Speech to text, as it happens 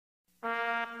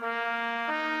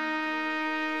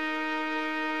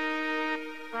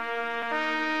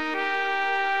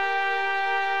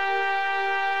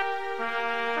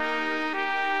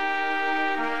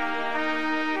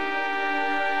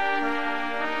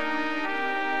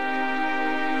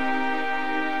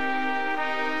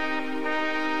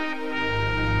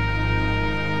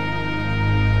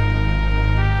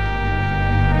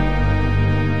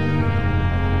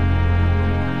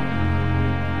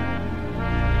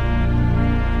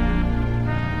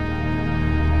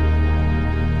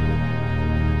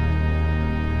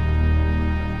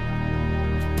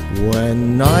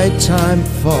When nighttime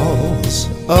falls,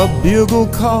 a bugle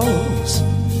calls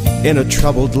in a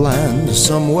troubled land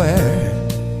somewhere.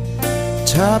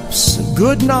 Taps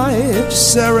goodnight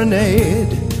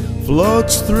serenade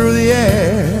floats through the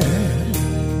air.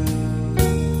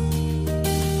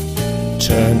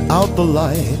 Turn out the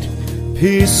light,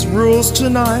 peace rules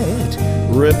tonight.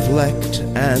 Reflect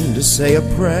and say a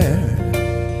prayer.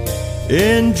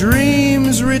 In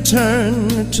dreams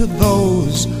return to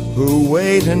those who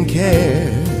wait and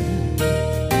care.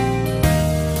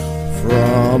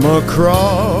 From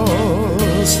across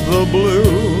the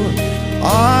blue,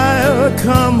 I'll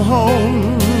come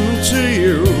home to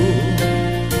you.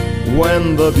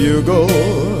 When the bugle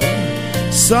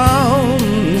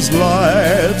sounds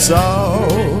lights out,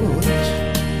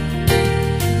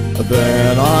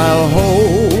 then I'll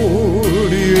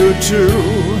hold you too,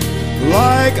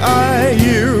 like I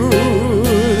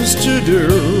used to do.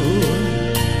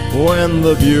 When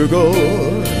the bugle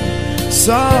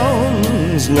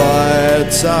sounds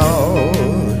lights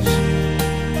out,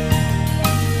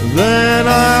 then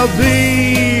I'll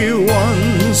be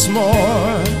once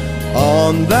more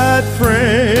on that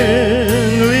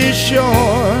friendly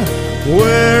shore,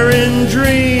 where in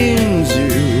dreams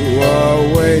you are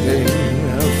waiting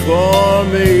for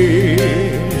me.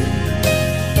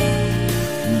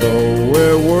 Though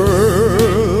we're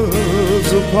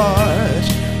worlds apart,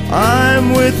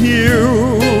 I'm with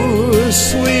you,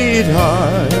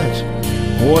 sweetheart.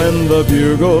 When the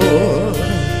bugle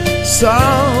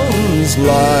sounds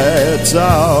lights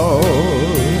out,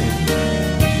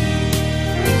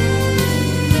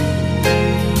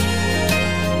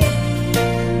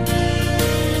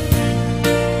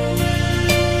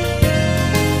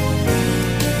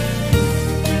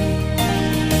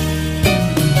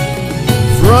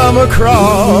 from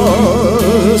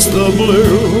across the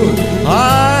blue,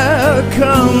 I'll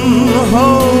come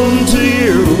home to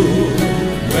you.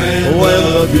 When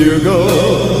the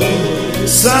bugle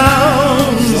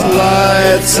sounds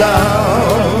lights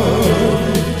out,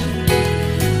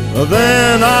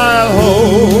 then I'll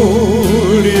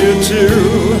hold you too,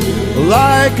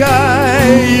 like I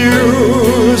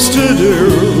used to do.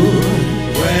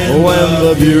 When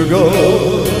the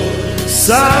bugle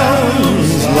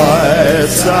sounds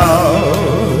lights out,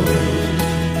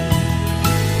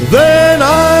 then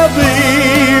I'll be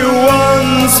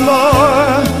once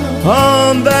more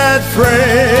on that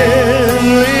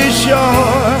friendly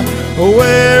shore,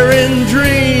 where in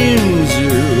dreams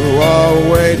you are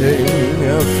waiting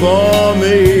for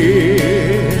me.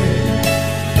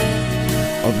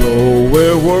 Although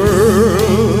we're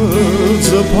worlds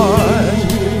apart,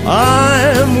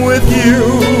 I'm with you,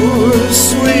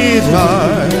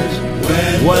 sweetheart.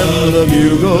 When the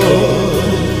bugle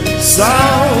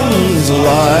sounds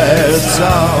lights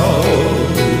out,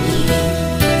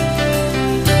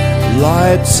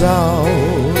 lights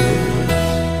out.